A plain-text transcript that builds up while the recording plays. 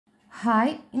Hi,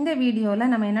 in the video la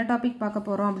nama enna topic paaka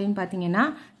porom appdin pathina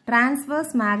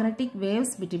transverse magnetic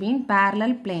waves between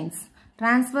parallel planes.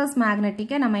 Transverse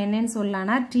magnetic nama enna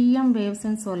sollana TM waves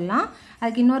nu sollalam.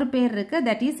 Adukku innoru per irukku,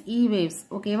 that is E waves.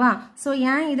 Okay va? So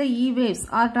yen ida E waves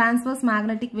or transverse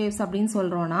magnetic waves appdin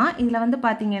solrona idla vandu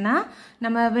pathina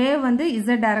nama wave vandu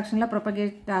z direction la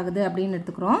propagate agudhu appdin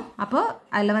eduthukurom. Appo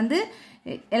adla vandu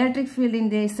electric field in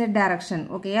the z direction,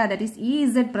 okay, that is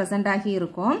Ez present ஆகி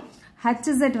இருக்கும்.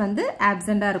 Hz வந்து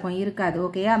absent இருக்கும், இருக்காது,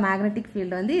 okay, magnetic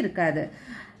field வந்து இருக்காது.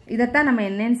 இதத்தான் நம்ம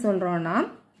என்னன்னு சொல்றோம்னா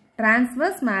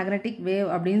transverse magnetic wave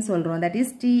அப்படினு சொல்றோம். That is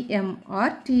TM or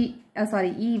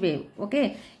E wave, okay.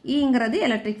 Eங்கிறது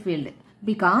electric field.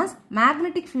 Because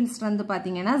magnetic field strength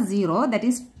பாத்தீங்கன்னா 0, that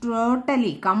is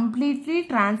totally completely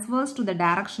transverse to the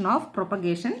direction of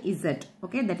propagation Z,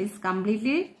 okay, that is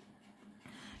completely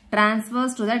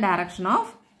transverse to the direction of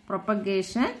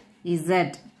propagation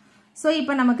Z. So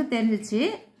இப்போ நமக்கு தெரிஞ்சிச்சு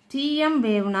TM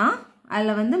wave na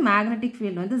அதுல வந்து magnetic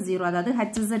field வந்து 0, அதாவது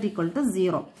Hz equal to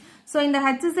 0. So இந்த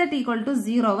Hz equal to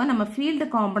 0 வை நம்ம field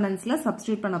componentsல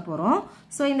substitute பண்ண போறோம்.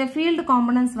 So இந்த field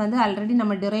components வந்து already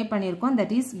நம்ம derive பண்ணிருக்கோம்,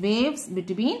 that is waves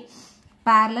between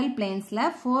parallel planesல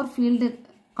 4 field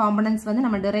components வந்து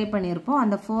நம்ம derive பண்ணிருப்போம்.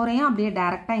 அந்த 4ஐயும் அப்படியே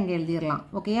டைரக்ட்டா இங்க எழுதிரலாம்,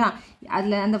 ஓகேயா.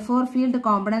 அதுல அந்த 4 field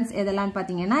components எதெல்லாம்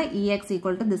பாத்தீங்கன்னா Ex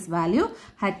equal to this value,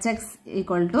 Hx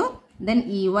equal to then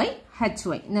Ey, Hy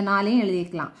இந்த நாளையும்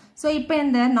எழுதிக்கலாம். So இப்போ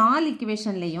இந்த 4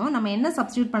 equationலயும் நம்ம என்ன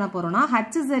substitute பண்ண போறோம்னா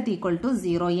Hz equal to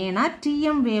 0. ஏனா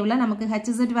TM waveல நமக்கு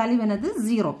Hz value என்னது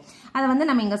 0. அத வந்து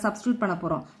நம்ம இங்க substitute பண்ண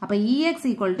போறோம். அப்ப Ex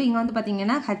equal to இங்க வந்து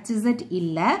பாத்தீங்கன்னா Hz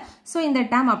இல்ல. So இந்த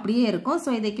term அப்படியே இருக்கும்.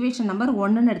 So இது equation number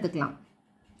 1 ன்னு எடுத்துக்கலாம்.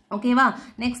 ஓகேவா.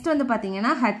 நெக்ஸ்ட் வந்து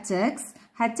பாத்தீங்கன்னா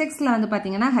Hxல வந்து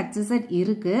பாத்தீங்கன்னா Hz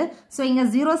இருக்கு. சோ இங்க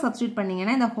 0 சப்ஸ்டிட்யூட்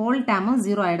பண்ணீங்கன்னா இந்த ஹோல் டேர்மும்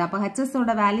 0 ஆயிடும். அப்ப Hz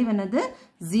ஓட வேல்யூ என்னது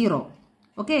 0.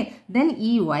 ஓகே. தென்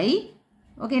Ey.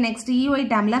 Okay, next Ey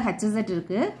டேர்ம்ல Hz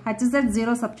இருக்கு. Hz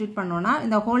 0 சப்ஸ்டிட்யூட் பண்ணோம்னா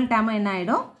இந்த ஹோல் டேர்மும் என்ன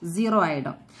ஆயிடும் 0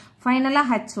 ஆயிடும். ஃபைனலா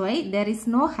Hy, there is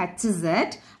no Hz.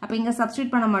 அப்ப இங்க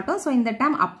சப்ஸ்டிட்யூட் பண்ண மாட்டோம். சோ இந்த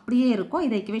டேர்ம் அப்படியே இருக்கும்.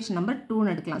 இத ஈக்குவேஷன் நம்பர் 2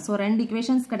 ன்னு எடுக்கலாம். சோ ரெண்டு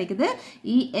ஈக்குவேஷன்ஸ் கிடைக்குது,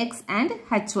 Ex and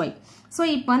Hy. சோ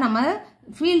இப்போ நம்ம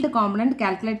field component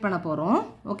calculate பண்ண போறோம்,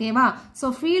 ஓகேவா. சோ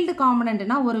field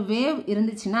componentனா ஒரு wave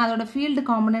இருந்துச்சுன்னா அதோட field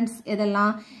components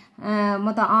எதெல்லாம்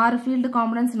மொத்தம் 6 field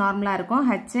components நார்மலா இருக்கும்.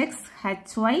 Hx,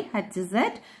 Hy, Hz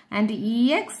and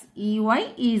Ex, Ey,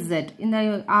 Ez. இந்த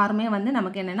ஆறுமே வந்து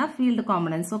நமக்கு என்னன்னா field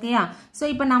components, ஓகேயா. சோ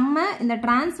இப்போ நம்ம இந்த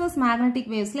transverse magnetic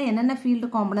wavesல என்னென்ன field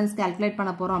components calculate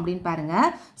பண்ண போறோம் அப்படினு பாருங்க.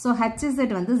 சோ Hz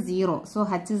வந்து 0. So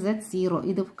Hz 0.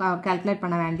 இது calculate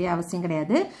பண்ண வேண்டிய அவசியம்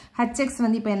கிடையாது. Hx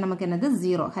வந்து இப்போ நமக்கு என்னது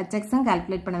 0. Hx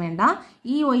calculate பண்ண வேண்டாம்.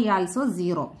 Ey also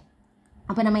 0.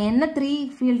 அப்ப நம்ம என்ன 3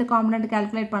 field component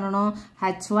calculate பண்ணனும்?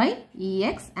 Hy,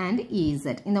 Ex and Ez.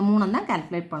 இந்த மூணும் தான்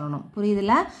calculate பண்ணனும்.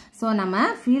 புரியுதுல? சோ நம்ம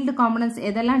field components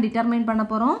எதெல்லாம் determine பண்ண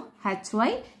போறோம்?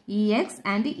 Hy, Ex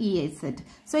and Ez.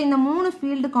 So இந்த மூணு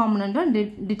field componentம்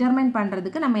determine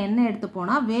பண்றதுக்கு நம்ம என்ன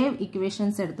எடுத்துப்போம்னா wave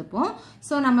equations எடுத்துப்போம்.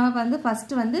 சோ நம்ம வந்து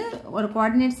first வந்து ஒரு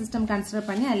coordinate system consider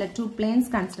பண்ணி அதுல 2 planes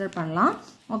consider பண்ணலாம்.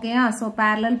 ஓகேயா? So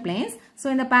parallel planes. சோ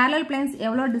இந்த parallel planes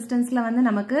எவ்வளவு distanceல வந்து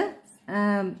நமக்கு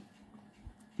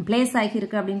place ஆகி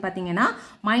இருக்கு அப்படினு பாத்தீங்கன்னா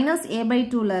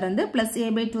 -a/2 ல இருந்து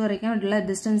 +a/2 வரைக்கும் உள்ள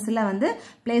டிஸ்டன்ஸ்ல வந்து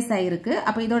place ஆகி இருக்கு.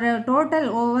 அப்ப இதோட டோட்டல்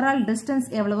ஓவரால்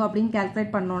டிஸ்டன்ஸ் எவ்வளவு அப்படினு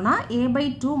கால்குலேட் பண்ணோம்னா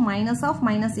a/2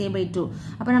 -a/2.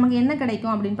 அப்ப நமக்கு என்ன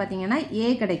கிடைக்கும் அப்படினு பாத்தீங்கன்னா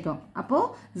a கிடைக்கும். அப்போ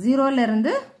 0 ல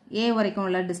இருந்து a வரைக்கும்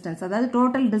உள்ள டிஸ்டன்ஸ், அதாவது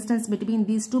total distance between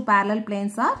these two parallel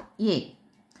planes are a.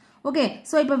 Okay.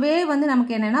 So இப்போ wave வந்து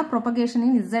நமக்கு என்னன்னா propagation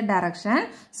in z direction.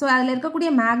 So அதுல இருக்கக்கூடிய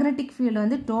magnetic field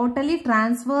வந்து totally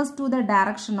transverse to the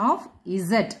direction of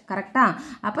z, கரெக்ட்டா.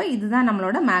 அப்ப இதுதான்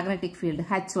நம்மளோட magnetic field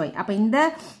Hy. அப்ப இந்த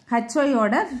Hy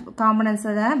ஓட காம்போனன்ட்ஸ்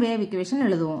தான் wave equation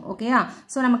எழுதுவோம், ஓகேயா.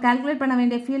 சோ நம்ம கால்குலேட் பண்ண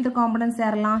வேண்டிய field components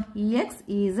யாரெல்லாம்? Ex,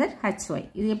 Ez, Hy.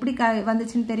 இது எப்படி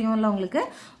வந்துச்சுன்னு தெரியும்ல உங்களுக்கு.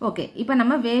 ஓகே. இப்போ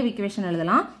நம்ம wave equation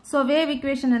எழுதலாம். சோ wave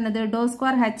equation என்னது?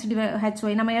 ∂2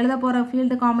 Hy. நம்ம எழுத போற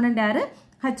field component யாரு?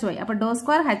 Hy. அப்ப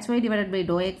 ∂2 Hy divided by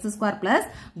 ∂x square plus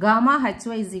gamma Hy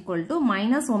is equal to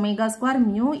minus omega square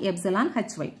mu epsilon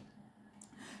Hy.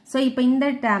 So இப்போ இந்த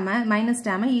term minus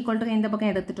term equal to இந்த பக்கம்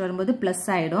எடுத்துட்டு வரும்போது பிளஸ்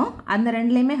ஆயிடும். அந்த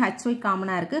ரெண்டுலயுமே Hy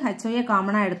காமனா இருக்கு. Hy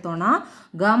காமனா எடுத்தோம்னா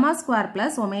gamma square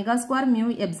plus omega square mu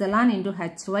epsilon into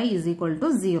Hy is equal to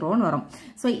 0 ன்னு வரும்.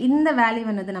 சோ இந்த வேல்யூ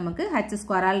என்னது நமக்கு H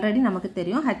square ஆல்ரெடி நமக்கு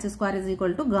தெரியும். H square is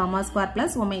equal to gamma square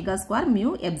plus omega square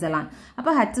mu epsilon.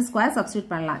 அப்ப H square substitute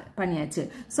பண்ணியாச்சு.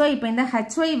 So இப்போ இந்த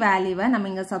Hy வேல்யூவை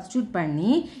நம்ம இங்க substitute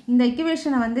பண்ணி இந்த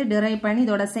ஈக்குவேஷனை வந்து derive பண்ணி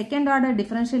இதோட செகண்ட் ஆர்டர்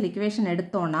டிஃபரன்ஷியல் ஈக்குவேஷன்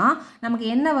எடுத்தோம்னா நமக்கு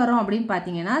என்ன வரும் அப்படினு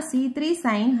பாத்தீங்கன்னா C3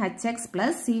 sin Hx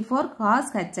plus C4 cos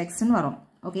Hx ன்னு வரும்.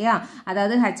 ஓகேயா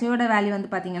அதாவது hy ஓட வேல்யூ வந்து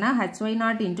பாத்தீங்கன்னா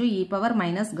hy0 into e power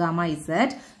minus gamma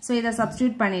z so இத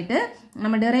சப்ஸ்டிட்யூட் பண்ணிட்டு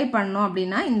நம்ம டெரைவ் பண்ணோம்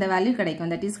அப்படினா இந்த வேல்யூ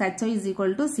கிடைக்கும் that is hy is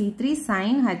equal to c3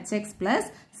 sin hx plus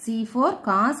c4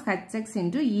 cos hx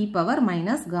into e power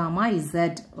minus gamma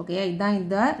z okay இதான்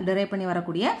இந்த derive பண்ணி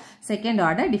வரக்கூடிய செகண்ட்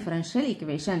ஆர்டர் டிஃபரன்ஷியல்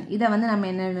ஈக்குவேஷன் இத வந்து நம்ம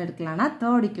என்ன எடுக்கலாம்னா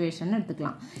தேர்ட் ஈக்குவேஷன்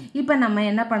எடுத்துக்கலாம் இப்போ நம்ம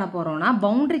என்ன பண்ண போறோம்னா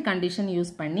பவுண்டரி கண்டிஷன்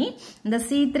யூஸ் பண்ணி இந்த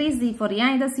c3 c4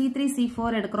 ஏன் இத c3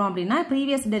 c4 எடுக்கறோம் அப்படினா previous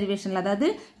டெரிவேஷன்ல அதாவது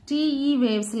TE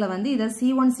waves-ல வந்து இத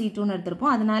c1 c2 ன்னு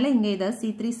எடுத்துறோம் அதனால இங்க இத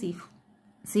c3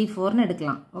 c4 ன்னு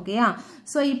எடுக்கலாம் ஓகேயா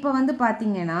சோ இப்போ வந்து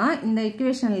பாத்தீங்கன்னா இந்த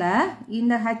ஈக்குவேஷன்ல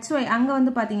இந்த hy அங்க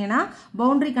வந்து பாத்தீங்கன்னா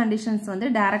பவுண்டரி கண்டிஷன்ஸ் வந்து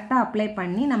டைரக்ட்டா அப்ளை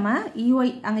பண்ணி நம்ம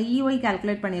அங்க EY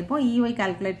கால்குலேட் பண்ணிருப்போம் EY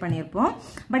கால்குலேட் பண்ணிருப்போம்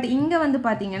பட் இங்க வந்து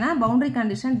பாத்தீங்கன்னா பவுண்டரி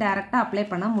கண்டிஷன் டைரக்ட்டா அப்ளை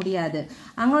பண்ண முடியாது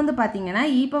அங்க வந்து பாத்தீங்கன்னா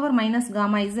e power minus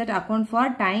gamma z account for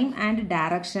time and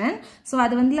direction so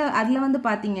அது வந்து அதுல வந்து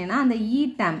பாத்தீங்கன்னா அந்த e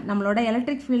term நம்மளோட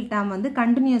எலக்ட்ரிக் ஃபீல்ட் term வந்து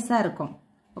கண்டினியூஸா இருக்கும்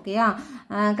ஓகேயா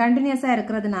கண்டினியூஸா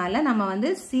இருக்குறதுனால நம்ம வந்து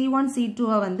c1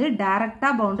 c2 வந்து டைரக்ட்டா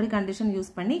பவுண்டரி கண்டிஷன்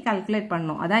யூஸ் பண்ணி கால்குலேட்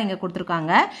பண்ணோம் அதான் இங்க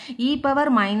கொடுத்திருக்காங்க e power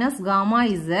minus gamma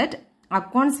z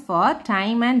accounts for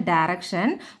time and direction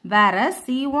whereas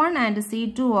c1 and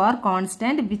c2 are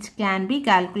constant which can be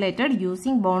calculated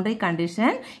using boundary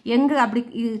condition எங்க அப்படி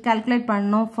கால்குலேட்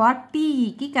பண்ணோம் for TE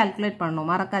க்கு கால்குலேட் பண்ணோம்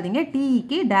மறக்காதீங்க TE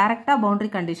க்கு டைரக்ட்டா பவுண்டரி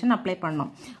கண்டிஷன் அப்ளை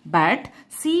பண்ணோம் but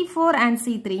c4 and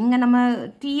c3 இங்க நம்ம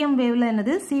TM வேவ்ல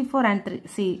என்னது c4 and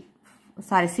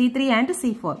c3 and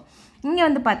c4 இங்க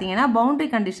வந்து பாத்தீங்கன்னா பவுண்டரி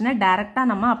கண்டிஷனை டைரக்ட்டா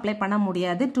நம்ம அப்ளை பண்ண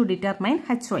முடியாது to determine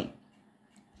hy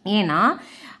ஏனா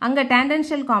அங்க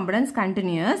tangential components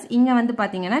continuous இங்க வந்து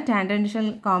பாத்தீங்கன்னா tangential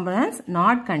components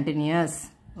not continuous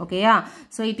ஓகேயா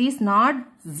so it is not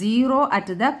zero at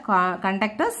the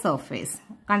conductor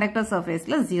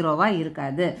surfaceல ஜீரோவா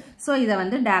இருக்காது so இத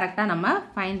வந்து டைரக்ட்டா நம்ம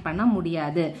ஃபைண்ட் பண்ண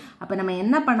முடியாது அப்ப நம்ம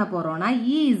என்ன பண்ண போறோம்னா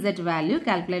EZ வேல்யூ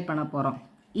கால்குலேட் பண்ண போறோம்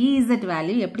EZ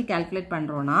வேல்யூ எப்படி கால்குலேட்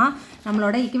பண்றோம்னா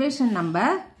நம்மளோட ஈக்குவேஷன்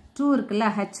நம்பர் 2 இருக்குல்ல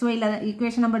hy ல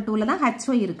ஈக்குவேஷன் நம்பர் 2 ல தான்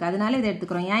hy இருக்கு அதனால இத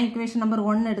எடுத்துக்கறோம் ஏன் ஈக்குவேஷன் நம்பர்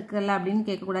 1 எடுக்கல அப்படினு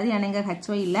கேட்க கூடாது ஏன்னா இங்க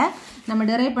hy இல்ல நம்ம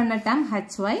டெரைவ் பண்ண டேர்ம்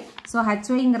hy சோ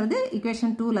hyங்கிறது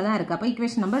ஈக்குவேஷன் 2 ல தான் இருக்கு அப்ப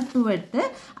ஈக்குவேஷன் நம்பர் 2 எடுத்து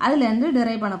அதுல இருந்து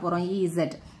டெரைவ் பண்ண போறோம் EZ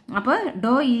அப்ப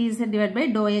dou EZ divided by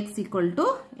dou x equal to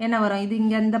என்ன வரும் இது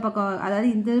இங்க இந்த பக்கம் அதாவது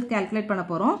இந்த கால்குலேட் பண்ண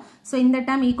போறோம் சோ இந்த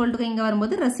டேர்ம் ஈக்குவல் டு இங்க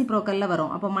வரும்போது ரெசிப்ரோக்கல்ல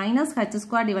வரும் அப்ப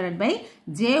 -h² divided by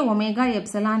j omega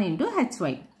epsilon into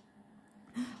hy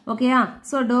okay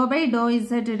so dou by dou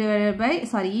z divided by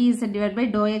ez divided by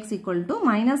dou x equal to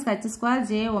 -h²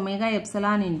 j omega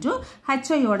epsilon into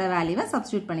hy ஓட வேல்யூவை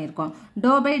substitute பண்ணிருக்கோம்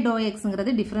dou by dou x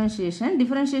ங்கிறது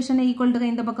differentiation equal to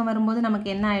இந்த பக்கம் வரும்போது நமக்கு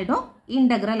என்ன ஆயிடும்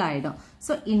இன்டகிரல் ஆயிடும்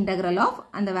சோ இன்டகிரல் ஆஃப்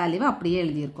அந்த வேல்யூவை அப்படியே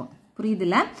எழுதி இருக்கோம்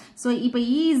புரியுதுல சோ இப்போ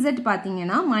ez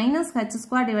பாத்தீங்கன்னா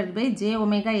 -h² divided by j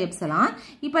omega epsilon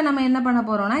இப்போ நம்ம என்ன பண்ண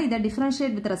போறோம்னா இத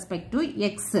differentiate with respect to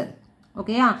x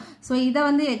ஓகேயா சோ இத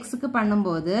வந்து x க்கு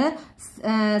பண்ணும்போது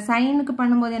sin க்கு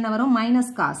பண்ணும்போது என்ன வரும்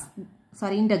 -cos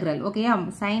இன்டகிரல் ஓகேயா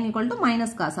sin -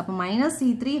 cos அப்ப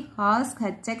 -c3 cos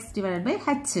hx divided by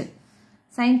h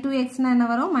sin 2x னா என்ன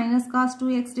வரும் -cos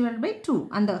 2x divided by 2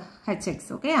 அந்த hx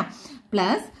ஓகேயா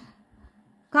பிளஸ்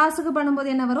cos க்கு பண்ணும்போது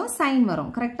என்ன வரும் sin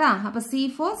வரும் கரெக்ட்டா அப்ப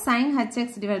c4 sin hx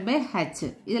divided by h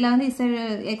இதுல வந்து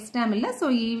x டேர்ம் இல்ல so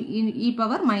e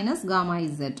power minus gamma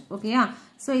z ஓகேயா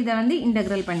சோ இத வந்து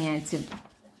இன்டகிரல் பண்ணியாச்சு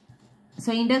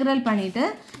சோ இன்டகிரல் பண்ணிட்டு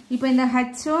இப்போ இந்த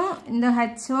h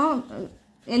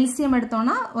LCM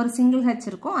எடுத்தோம்னா ஒரு சிங்கிள் h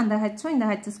இருக்கும் அந்த h இந்த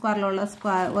h ஸ்கொயர்ல உள்ள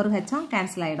ஒரு h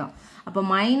கேன்சல் ஆயிடும் அப்ப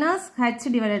 -h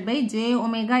divided by j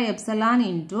omega epsilon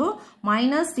into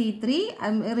 -c3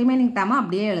 remaining term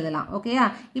அப்படியே எழுதலாம் ஓகேயா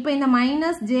இப்போ இந்த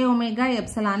 -j omega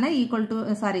epsilon equal to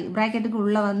பிராக்கெட்டுக்கு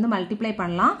உள்ள வந்து மல்டிப்ளை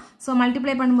பண்ணலாம் சோ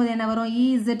மல்டிப்ளை பண்ணும்போது என்ன வரும்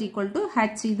ez equal to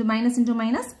h இது minus into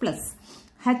minus plus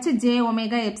h j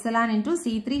omega epsilon into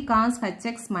c3 cos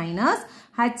hx minus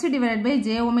h divided by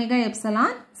j omega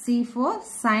epsilon c4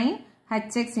 sin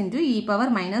hx into e power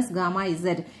minus gamma z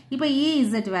இப்போ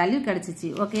ez value கிடைச்சிச்சு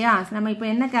ஓகேயா நம்ம இப்போ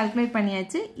என்ன calculate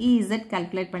பண்ணியாச்சு ez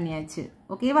calculate பண்ணியாச்சு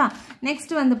ஓகேவா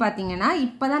next வந்து பாத்தீங்கன்னா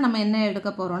இப்போதான் நம்ம என்ன எடுக்க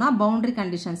போறோம்னா boundary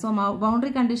condition so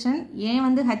boundary condition ஏன்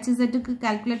வந்து hz க்கு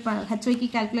கால்குலேட் hy க்கு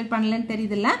கால்குலேட் பண்ணலன்னு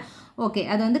தெரியுதுல்ல ஓகே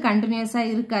அது வந்து கண்டினியூஸா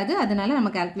இருக்காது அதனால நம்ம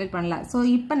கால்குலேட் பண்ணலாம் சோ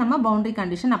இப்போ நம்ம பவுண்டரி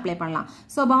கண்டிஷன் அப்ளை பண்ணலாம்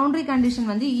சோ பவுண்டரி கண்டிஷன்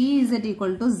வந்து ez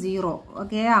equal to 0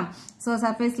 ஓகேயா சோ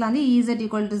சர்ஃபேஸ்ல வந்து ez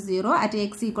equal to 0 at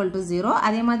x equal to 0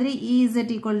 அதே மாதிரி ez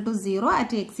equal to 0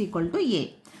 at x equal to a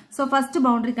so first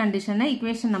boundary condition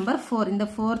equation number 4 இந்த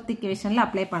fourth equation ல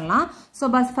apply பண்ணலாம்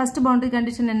so first boundary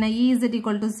condition என்ன ez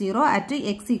equal to 0 at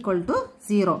x equal to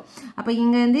 0 அப்ப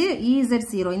இங்க வந்து ez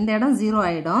 0 இந்த இடம் 0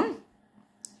 ஆயிடும்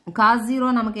cos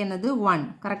 0 நமக்கு என்னது 1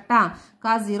 கரெக்டா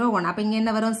cos 0 1 அப்ப இங்க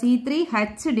என்ன வரும்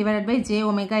c3h divided by j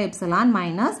omega epsilon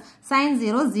minus sin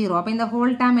 0 0 அப்ப இந்த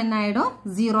whole term என்ன ஆயிடும்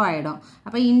 0 ஆயிடும்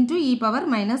அப்ப into e power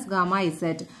minus gamma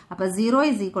z அப்ப 0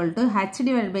 is equal to h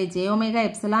divided by j omega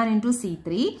epsilon into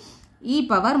c3 e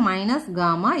power minus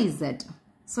gamma z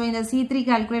so இந்த c3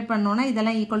 calculate பண்ணோம்னா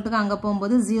இதெல்லாம் equal to அங்க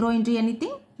போகும்போது 0 into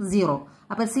anything 0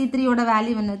 அப்ப c3 ஓட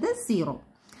வேல்யூ என்னது 0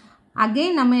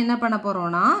 again நம்ம என்ன பண்ண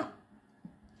போறோம்னா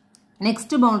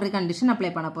next boundary condition apply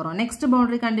பண்ண போறோம் next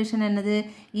boundary condition என்னது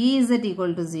ez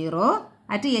equal to 0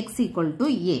 at x equal to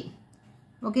a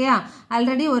ஓகேயா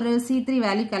ஆல்ரெடி ஒரு c3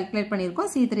 வேல்யூ கால்குலேட் பண்ணிருக்கோம்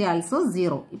c3 also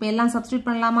 0 இப்போ எல்லாம் சப்ஸ்டிட்யூட்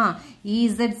பண்ணலாமா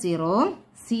ez 0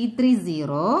 c3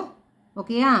 0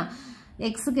 ஓகேயா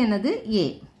x க்கு என்னது a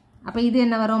அப்ப இது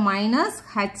என்ன வரும் minus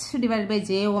h divided by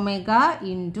j omega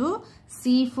into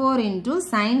c4 into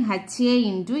sin ha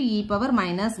into e power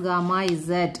minus gamma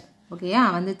z ஓகேயா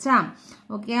வந்துச்சா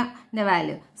ஓகேயா இந்த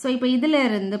வேல்யூ சோ இப்போ இதுல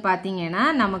இருந்து பாத்தீங்கன்னா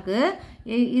நமக்கு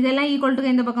இதெல்லாம் ஈக்குவல்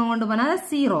டு இந்த பக்கம் கொண்டு போனா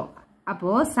 0 அப்போ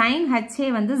sin ha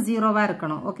வந்து 0வா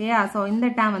இருக்கணும் ஓகேயா சோ இந்த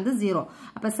டேர்ம் வந்து 0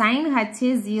 அப்ப sin ha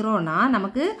 0 னா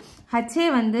நமக்கு ha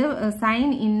வந்து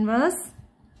sin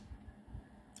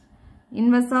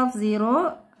inverse of 0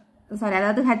 sorry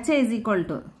அதாவது ha is equal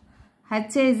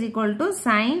to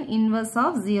sin inverse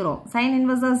of 0 sin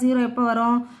inverse of 0 எப்ப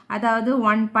வரும் அதாவது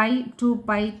 1 pi 2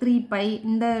 pi 3 pi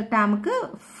இந்த டேர்முக்கு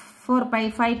 4 pi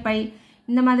 5 pi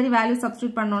இந்த மாதிரி வேல்யூ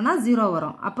சப்ஸ்டிட்யூட் பண்ணோம்னா 0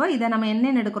 வரும் அப்ப இத நம்ம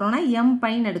என்ன எடுக்கறோம்னா m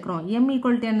pi ன்னு எடுக்கறோம் m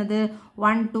equal to என்னது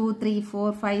 1 2 3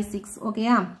 4 5 6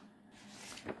 ஓகேயா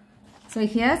so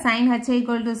here sin h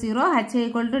equal to 0 h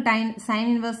equal to sin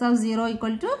inverse of 0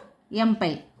 equal to m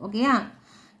pi ஓகேயா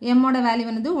m ஓட வேல்யூ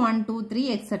வந்து 1 2 3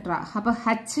 etc அப்ப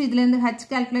h இதுல இருந்து h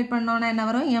கால்குலேட் பண்ணோம்னா என்ன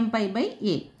வரும் m pi by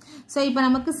a so இப்போ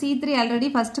நமக்கு c3 ஆல்ரெடி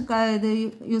ஃபர்ஸ்ட் இது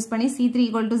யூஸ் பண்ணி c3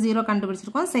 = 0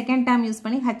 கண்டுபிடிச்சிருக்கோம் செகண்ட் டைம் யூஸ்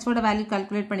பண்ணி h ஓட வேல்யூ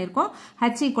கால்குலேட் பண்ணிருக்கோம்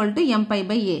h = m pi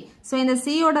by a so இந்த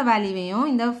c ஓட வேல்யூவையும்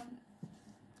இந்த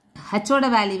h ஓட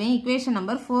வேல்யூவையும் ஈக்குவேஷன்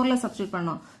நம்பர் 4 ல சப்ஸ்டிட்யூட்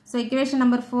பண்ணோம் சோ ஈக்குவேஷன்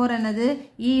நம்பர் 4 என்னது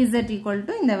ez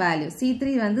 = இந்த வேல்யூ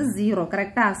c3 வந்து 0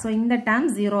 கரெக்ட்டா சோ இந்த டேர்ம்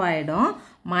 0 ஆயிடும்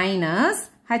மைனஸ்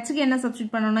h க்கு என்ன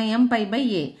சப்ஸ்டிட்யூட் பண்ணனும் m pi by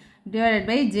a divided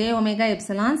by j omega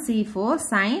epsilon c4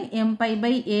 sin m pi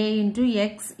by a into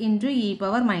x into e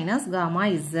power minus gamma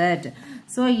z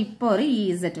so இப்போ ஒரு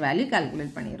ez value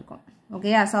calculate பண்ணியிருக்கோம்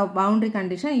okay so boundary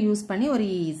condition use பண்ணி ஒரு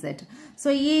ez so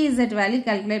ez value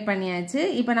calculate பண்ணியாச்சு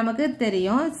இப்போ நமக்கு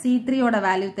தெரியும் c3 ஓட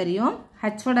வேல்யூ தெரியும்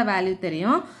h ஓட வேல்யூ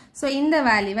தெரியும் சோ இந்த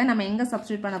வேல்யூவை நம்ம எங்க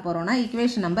சப்ஸ்டிட்யூட் பண்ண போறோம்னா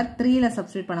ஈக்குவேஷன் நம்பர் 3 ல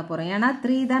சப்ஸ்டிட்யூட் பண்ண போறோம் ஏனா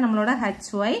 3 தான் நம்மளோட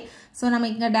hy சோ நம்ம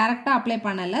இங்க டைரக்ட்டா அப்ளை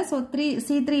பண்ணல சோ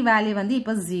c3 வேல்யூ வந்து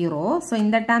இப்போ 0 சோ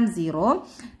இந்த term 0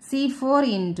 c4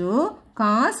 into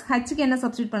cos h க்கு என்ன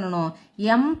சப்ஸ்டிட்யூட் பண்ணனும்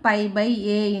m pi by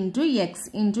a into x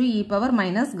into e power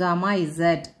minus gamma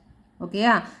z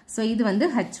ஓகேயா சோ இது வந்து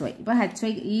hy இப்போ hy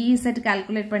ez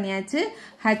கால்குலேட் பண்ணியாச்சு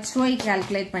hy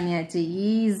கால்குலேட் பண்ணியாச்சு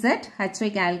ez hy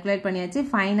கால்குலேட் பண்ணியாச்சு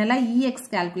ஃபைனலா ex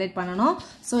கால்குலேட் பண்ணனும்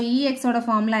சோ ex ஓட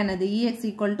ஃபார்முலா என்னது ex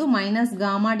 = minus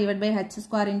gamma divided by h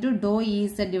square into dou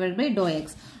ez divided by dou x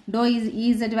dou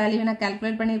ez value என்ன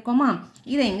calculate பண்ணிருக்கோமா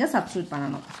இதை எங்க சப்ஸ்டிட்யூட்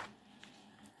பண்ணனும்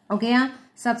ஓகேயா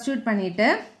சப்ஸ்டிட்யூட் பண்ணிட்டு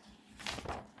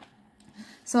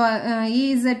so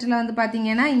ez ல வந்து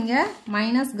பாத்தீங்கன்னா இங்க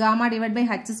minus gamma divided by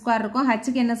h square இருக்கும் h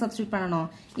க்கு என்ன சப்ஸ்டிட்யூட் பண்ணனும்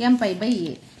m pi by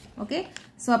a okay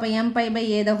so அப்ப m pi by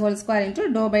a the whole square into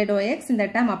dou by dou x இந்த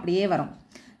டேர்ம் அப்படியே வரும்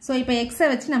சோ இப்போ x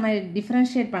வச்சு நம்ம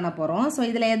டிஃபரன்ஷியேட் பண்ண போறோம் சோ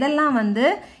இதுல எதெல்லாம் வந்து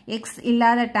x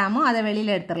இல்லாத டேர்மோ அதை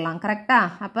வெளியில எடுத்துறலாம் கரெக்ட்டா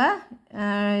அப்ப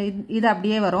இது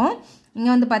அப்படியே வரும் இங்க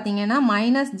வந்து பாத்தீங்கன்னா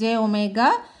 -j omega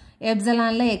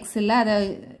எப்சிலான்ல x இல்ல அத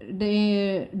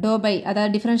டோ பை அத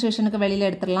டிஃபரன்ஷியேஷனுக்கு வெளியில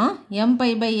எடுத்துறலாம் m pi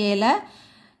by a ல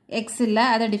x இல்ல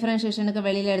அத டிஃபரன்ஷியேஷனுக்கு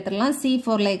வெளியில எடுத்துறலாம்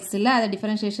c4 ல x இல்ல அத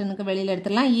டிஃபரன்ஷியேஷனுக்கு வெளியில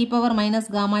எடுத்துறலாம் e power minus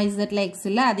gamma z ல x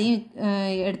இல்ல அதையும்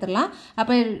எடுத்துறலாம் அப்ப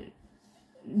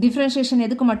டிஃபரன்ஷியேஷன்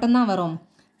எதுக்கு மட்டும் தான் வரும்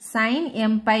sin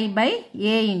m pi by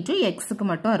a into x க்கு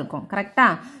மட்டும் இருக்கும் கரெக்ட்டா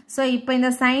சோ இப்போ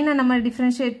இந்த sin நம்ம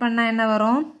டிஃபரன்ஷியேட் பண்ணா என்ன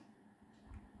வரும்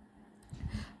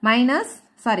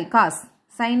cos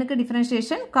sin க்கு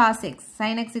differentiation cos x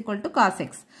sin x = cos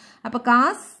x அப்ப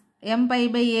cos m pi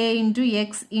by a into x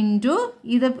into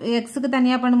இது x க்கு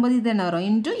தனியா பண்ணும்போது இது என்ன வரும்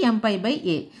into m pi by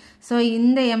a so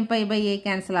இந்த m pi by a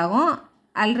cancel ஆகும்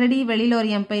ஆல்ரெடி வெளியில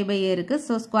ஒரு m pi by a இருக்கு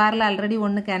சோ ஸ்கொயர்ல ஆல்ரெடி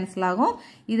 1 கேன்சல் ஆகும்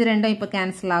இது ரெண்டும் இப்ப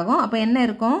கேன்சல் ஆகும் அப்ப என்ன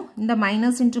இருக்கும் இந்த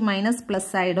மைனஸ் into மைனஸ்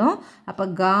பிளஸ் ஆயிடும்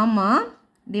அப்ப gamma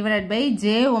divided by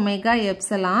j omega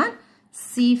epsilon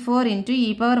c4 into e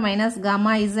power minus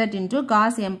gamma z into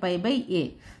cos m pi by a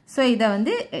so இதை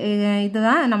வந்து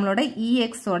இதுதான் நம்மளோட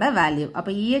EX ஓட வேல்யூ.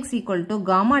 அப்போ EX equal to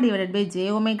gamma divided by j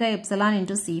omega epsilon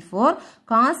into C4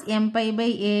 cos m pi by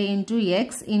a into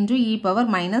x into e power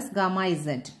minus gamma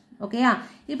z. ஓகேயா?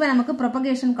 இப்போ நமக்கு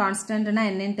propagation constant னா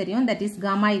என்னன்னு தெரியும். That is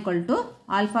gamma equal to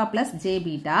alpha plus j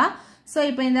beta. So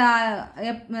இப்போ இந்த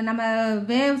நம்ம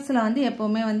வேவ்ஸில் வந்து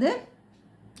எப்போவுமே வந்து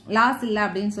லாஸ் இல்லை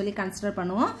அப்படின்னு சொல்லி கன்சிடர்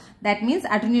பண்ணுவோம். That means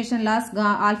attenuation loss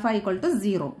alpha equal to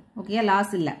 0. Okay,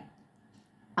 loss இல்லை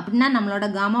அப்படின்னா நம்மளோட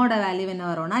காமாவோட வேல்யூ என்ன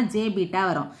வரும்னா ஜே பீட்டா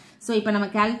வரும். ஸோ இப்போ நம்ம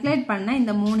கால்குலேட் பண்ண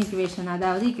இந்த 3 இக்குவேஷன்,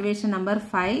 அதாவது இக்குவேஷன் நம்பர்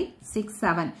 5, 6,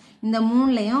 7 இந்த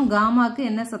 3லையும் காமாக்கு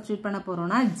என்ன சப்ஸ்டியூட் பண்ண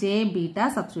போறோம்னா ஜே பீட்டா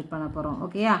சப்ஸ்டியூட் பண்ண போறோம்.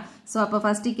 ஓகேயா? ஸோ அப்போ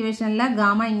ஃபர்ஸ்ட் இக்குவேஷன்ல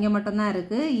காமா இங்க மட்டும் தான்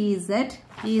இருக்கு.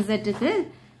 இசெட்டுக்கு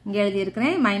இங்க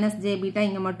எழுதியிருக்கிறேன், மைனஸ் ஜே பீட்டா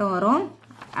இங்க மட்டும் வரும்.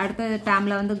 அடுத்த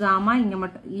டேர்ம்ல வந்து காமா இங்க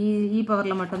மட்டும் இ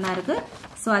பவர்ல மட்டும் தான் இருக்கு.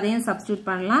 ஸோ அதையும் சப்ஸ்டியூட்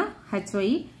பண்ணலாம்.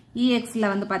 ஹெச்ஒய் இஎக்ஸ்ல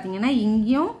வந்து பாத்தீங்கன்னா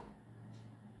இங்கேயும்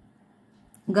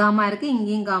காமா இருக்கு,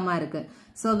 இங்கேயும் காமா இருக்கு.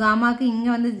 ஸோ காமாக்கு இங்க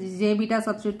வந்து ஜே பீட்டா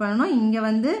சப்ஸ்டியூட் பண்ணணும், இங்க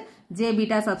வந்து ஜே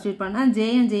பீட்டா சப்ஸ்டியூட் பண்ணா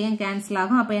ஜேயும் கேன்சல்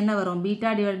ஆகும். அப்ப என்ன வரும்?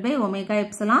 Beta divide by omega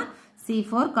epsilon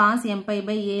C4 cos m pi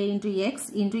by a into x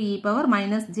into e power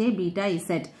minus j beta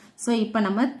z. So இப்போ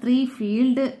நம்ம 3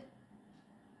 field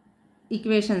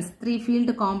equations, 3 field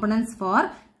components for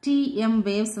TM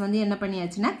waves வந்து என்ன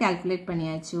பண்ணியாச்சுன்னா calculate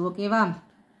பண்ணியாச்சு. ஓகேவா?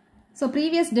 So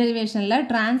previous derivationல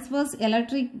transverse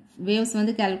electric waves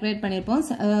வந்து calculate பண்ணிருப்போம்.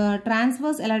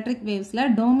 Transverse electric wavesல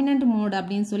dominant mode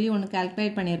அப்படின்னு சொல்லி ஒன்று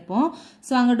calculate பண்ணிருப்போம்.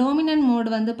 So அங்க dominant mode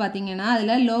வந்து பாத்தீங்கன்னா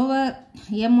அதுல lower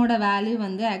m ஓட வேல்யூ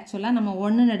வந்து ஆக்சுவலா நம்ம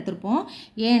 1ன்னு எடுத்திருப்போம்.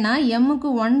 ஏன்னா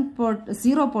mக்கு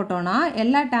 0 போட்டோம்னா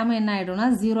எல்லா டேர்மும் என்ன ஆயிடும்னா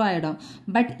 0 ஆயிடும்.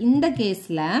 பட் இந்த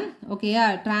கேஸ்ல ஓகேயா,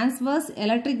 transverse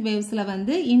electric wavesல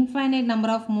வந்து infinite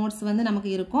number of modes வந்து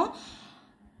நமக்கு இருக்கும்.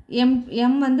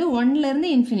 m வந்து 1ல இருந்து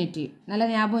இன்ஃபினிட்டி. நல்லா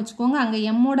ஞாபகம் வச்சுக்கோங்க. அங்க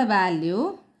m ஓட வேல்யூ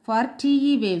ஃபார் TE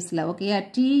வேவ்ஸ்ல ஓகேயா,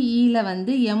 TEல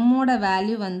வந்து m ஓட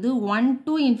வேல்யூ வந்து 1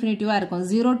 to இன்ஃபினிட்டிவா இருக்கும்.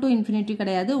 0 to இன்ஃபினிட்டி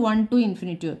கிடையாது, 1 to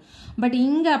இன்ஃபினிட்டி. பட்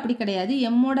இங்க அப்படி கிடையாது.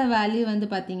 m ஓட வேல்யூ வந்து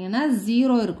பாத்தீங்கன்னா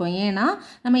 0 இருக்கும். ஏன்னா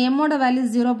நம்ம m ஓட வேல்யூ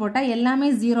 0 போட்டா எல்லாமே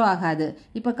 0 ஆகாது.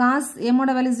 இப்போ cos m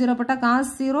ஓட வேல்யூ 0 போட்டா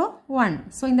cos 0 1.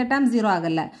 ஸோ இந்த டேர்ம் 0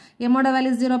 ஆகல. m ஓட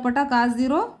வேல்யூ 0 போட்டா cos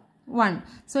 0 1.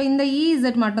 ஸோ இந்த EZ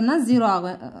மட்டும்தான் 0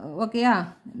 ஆகும். ஓகேயா?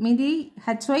 மீதி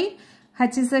HY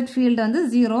HZ ஃபீல்டு வந்து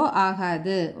 0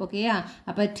 ஆகாது. ஓகேயா?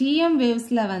 அப்போ TM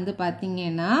வேவ்ஸில் வந்து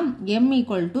பார்த்தீங்கன்னா M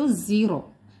equal to 0.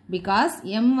 Because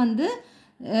M வந்து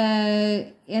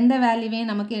எந்த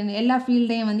வேல்யூவையும் நமக்கு எல்லா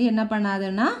ஃபீல்டையும் வந்து என்ன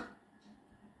பண்ணாதுன்னா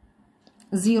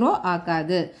 0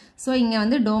 ஆகாது. ஸோ இங்கே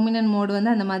வந்து டோமினன்ட் மோடு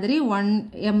வந்து அந்த மாதிரி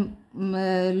 1M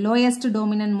லோயஸ்ட்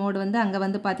டோமினன்ட் மோடு வந்து அங்கே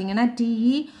வந்து பார்த்தீங்கன்னா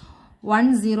TE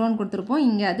 10ன்னு கொடுத்துருப்போம்.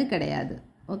 இங்கே அது கிடையாது.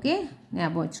 ஓகே,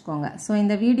 ஞாபகம் வச்சுக்கோங்க. ஸோ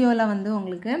இந்த வீடியோவில் வந்து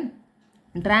உங்களுக்கு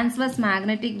டிரான்ஸ்வர்ஸ்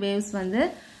மேக்னெட்டிக் வேவ்ஸ் வந்து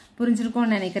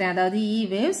புரிஞ்சிருக்கும்னு நினைக்கிறேன். அதாவது E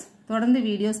வேவ்ஸ். தொடர்ந்து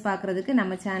வீடியோஸ் பார்க்குறதுக்கு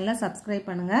நம்ம சேனலை சப்ஸ்கிரைப்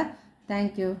பண்ணுங்கள்.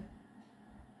 தேங்க்யூ.